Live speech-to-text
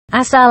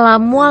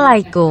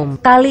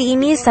Assalamualaikum. Kali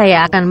ini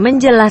saya akan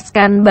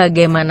menjelaskan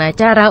bagaimana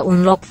cara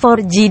unlock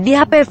 4G di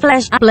HP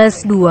Flash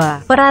Plus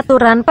 2.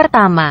 Peraturan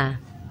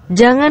pertama.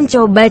 Jangan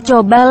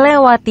coba-coba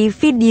lewati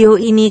video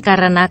ini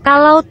karena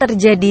kalau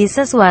terjadi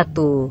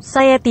sesuatu,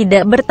 saya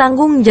tidak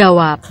bertanggung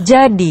jawab.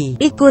 Jadi,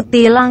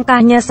 ikuti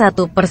langkahnya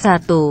satu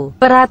persatu.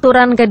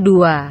 Peraturan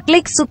kedua,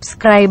 klik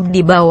subscribe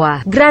di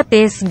bawah,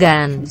 gratis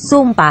gan,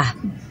 sumpah.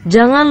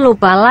 Jangan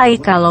lupa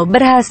like kalau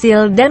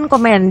berhasil dan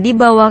komen di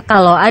bawah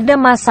kalau ada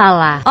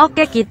masalah.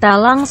 Oke,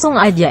 kita langsung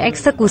aja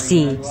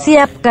eksekusi.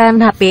 Siapkan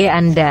HP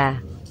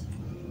Anda.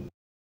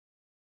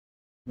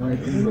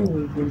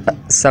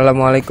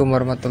 Assalamualaikum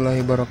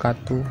warahmatullahi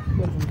wabarakatuh.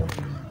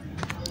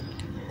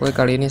 Oke,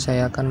 kali ini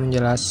saya akan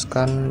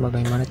menjelaskan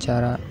bagaimana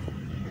cara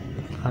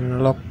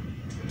unlock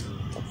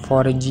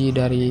 4G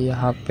dari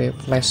HP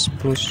Flash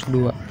Plus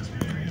 2.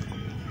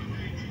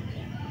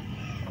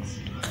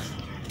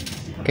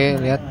 Oke,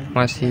 lihat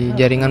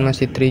jaringan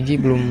masih 3G,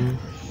 belum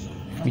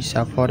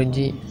bisa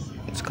 4G.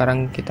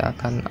 Sekarang kita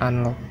akan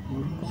unlock.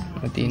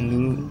 Matiin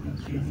dulu.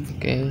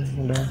 Oke,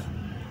 udah.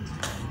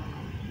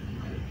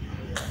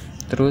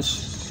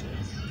 Terus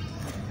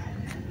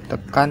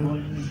tekan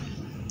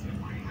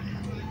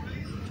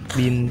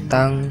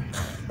bintang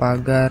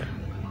pagar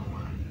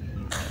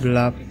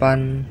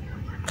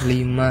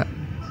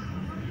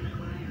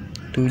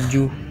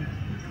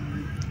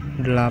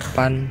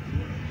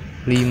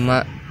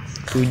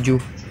 8557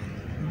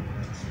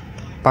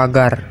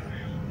 pagar.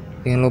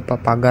 Jangan lupa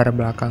pagar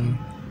belakang.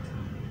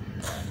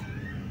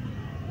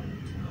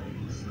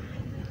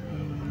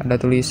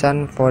 Ada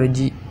tulisan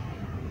 4G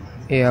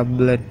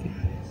enabled.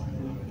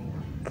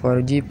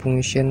 4G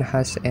function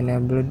has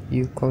enabled,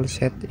 you call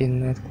set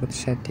in network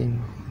setting.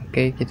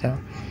 Oke, kita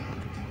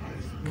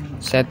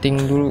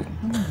setting dulu.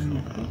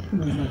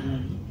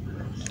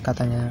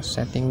 Katanya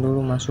setting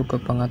dulu, masuk ke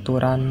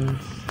pengaturan.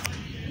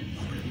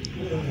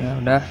 Ya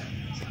udah.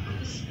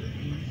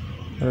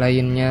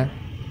 Lainnya.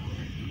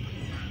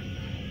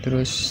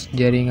 Terus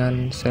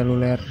jaringan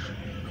seluler.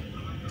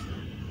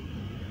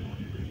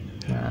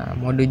 Nah,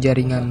 mode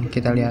jaringan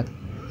kita lihat.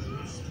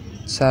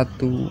 1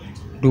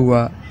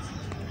 2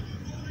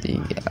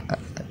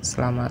 3.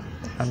 Selamat,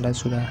 Anda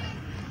sudah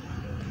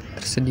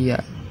tersedia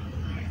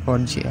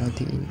 4G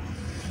LTE.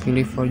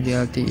 Pilih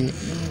 4G LTE.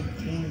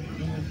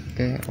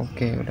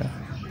 Oke, udah.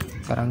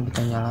 Sekarang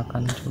kita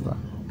nyalakan, coba.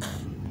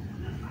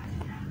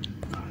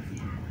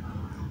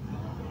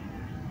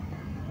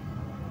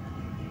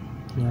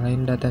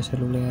 Nyalain data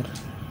seluler.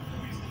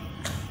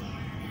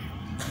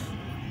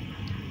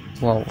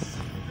 Wow,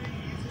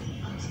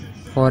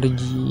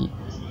 4G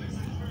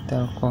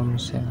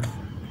Telkomsel.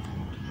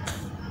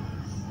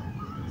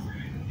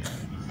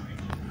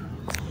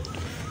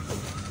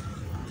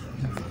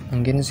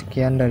 Mungkin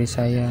sekian dari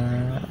saya.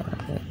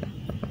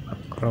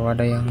 Kalau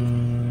ada yang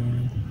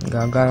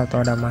gagal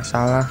atau ada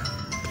masalah,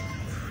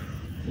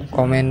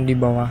 komen di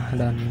bawah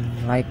dan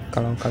like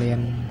kalau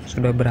kalian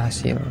sudah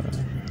berhasil.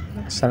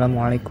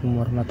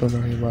 Assalamualaikum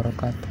warahmatullahi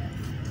wabarakatuh.